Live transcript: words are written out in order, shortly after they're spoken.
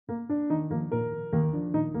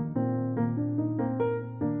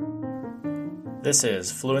This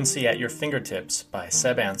is Fluency at Your Fingertips by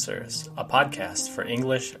Seb Answers, a podcast for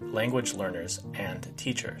English language learners and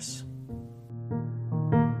teachers.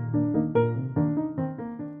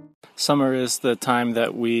 Summer is the time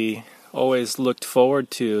that we always looked forward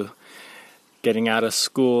to, getting out of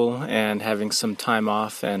school and having some time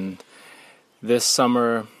off, and this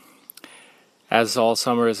summer, as all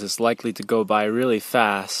summers, is likely to go by really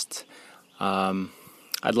fast.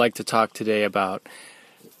 I'd like to talk today about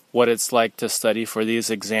what it's like to study for these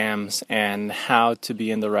exams and how to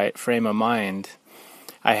be in the right frame of mind.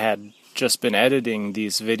 I had just been editing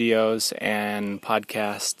these videos and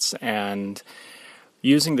podcasts, and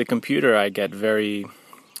using the computer I get very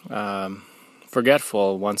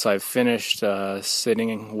forgetful. Once I've finished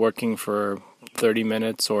sitting working for 30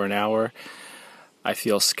 minutes or an hour, I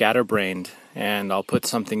feel scatterbrained, and I'll put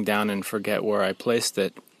something down and forget where I placed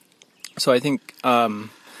it. So I think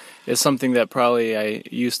is something that probably I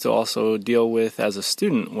used to also deal with as a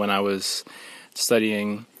student when I was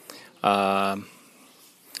studying,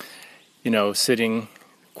 sitting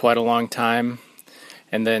quite a long time,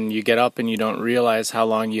 and then you get up and you don't realize how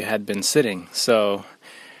long you had been sitting. So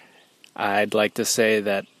I'd like to say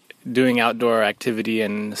that doing outdoor activity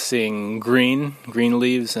and seeing green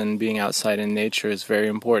leaves and being outside in nature is very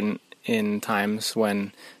important in times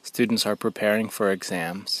when students are preparing for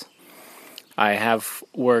exams. I have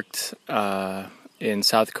worked in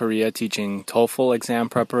South Korea teaching TOEFL exam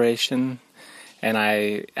preparation, and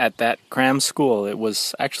at that cram school, it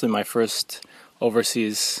was actually my first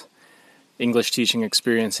overseas English teaching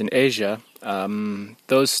experience in Asia.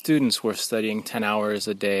 Those students were studying 10 hours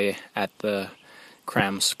a day at the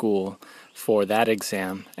cram school for that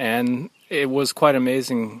exam, and it was quite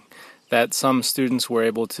amazing that some students were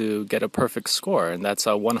able to get a perfect score, and that's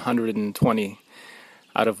a 120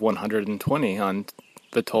 out of 120 on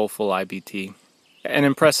the TOEFL IBT. An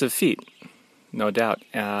impressive feat, no doubt,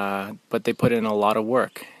 but they put in a lot of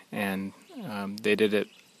work, and they did it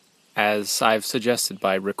as I've suggested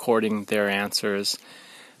by recording their answers,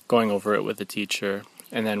 going over it with the teacher,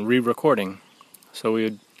 and then re-recording. So we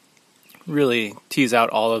would really tease out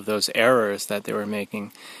all of those errors that they were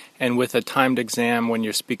making. And with a timed exam, when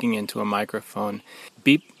you're speaking into a microphone,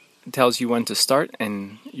 beep tells you when to start,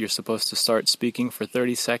 and you're supposed to start speaking for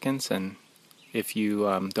 30 seconds, and if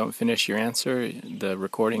you don't finish your answer, the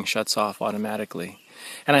recording shuts off automatically.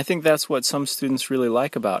 And I think that's what some students really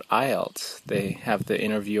like about IELTS. They have the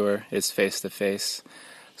interviewer is face-to-face,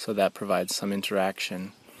 so that provides some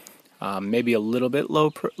interaction. Maybe a little bit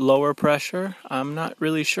lower pressure. I'm not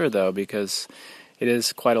really sure, though, because it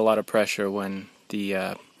is quite a lot of pressure when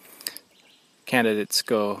the candidates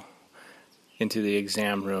go into the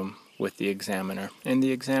exam room with the examiner. And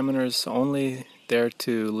the examiner's only there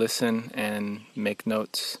to listen and make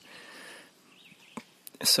notes.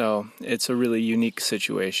 So it's a really unique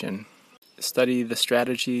situation. Study the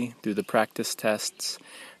strategy, do the practice tests,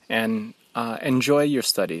 and enjoy your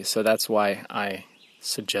study. So that's why I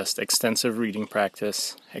suggest extensive reading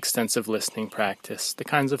practice, extensive listening practice, the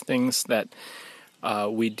kinds of things that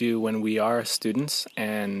we do when we are students,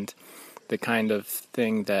 and the kind of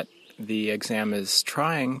thing that the exam is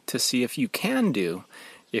trying to see if you can do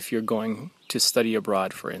if you're going to study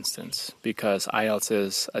abroad, for instance, because IELTS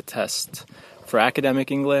is a test for academic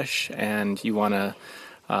English, and you want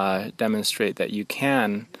to demonstrate that you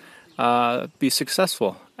can be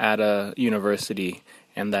successful at a university,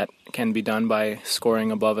 and that can be done by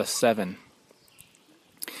scoring above a 7.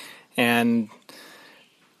 And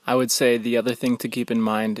I would say the other thing to keep in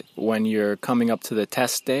mind when you're coming up to the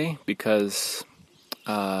test day, because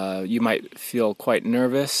you might feel quite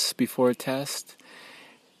nervous before a test,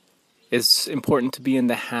 it's important to be in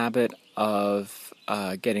the habit of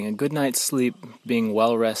getting a good night's sleep, being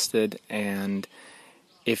well rested, and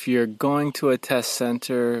if you're going to a test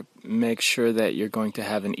center, make sure that you're going to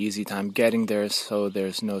have an easy time getting there so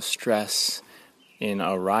there's no stress in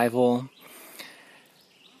arrival.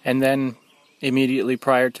 And then immediately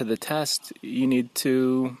prior to the test, you need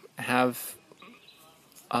to have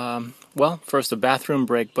first a bathroom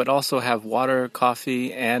break, but also have water,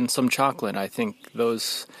 coffee, and some chocolate. I think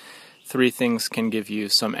those 3 things can give you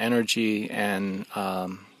some energy, and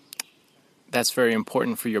that's very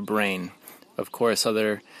important for your brain. Of course,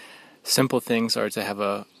 other simple things are to have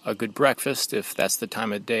a good breakfast, if that's the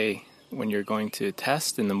time of day when you're going to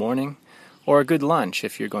test in the morning, or a good lunch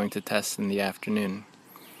if you're going to test in the afternoon.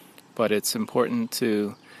 But it's important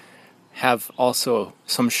to have also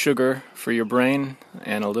some sugar for your brain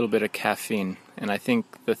and a little bit of caffeine. And I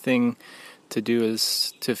think the thing to do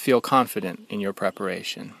is to feel confident in your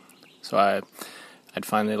preparation. So I'd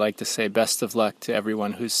finally like to say best of luck to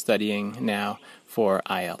everyone who's studying now for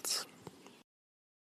IELTS.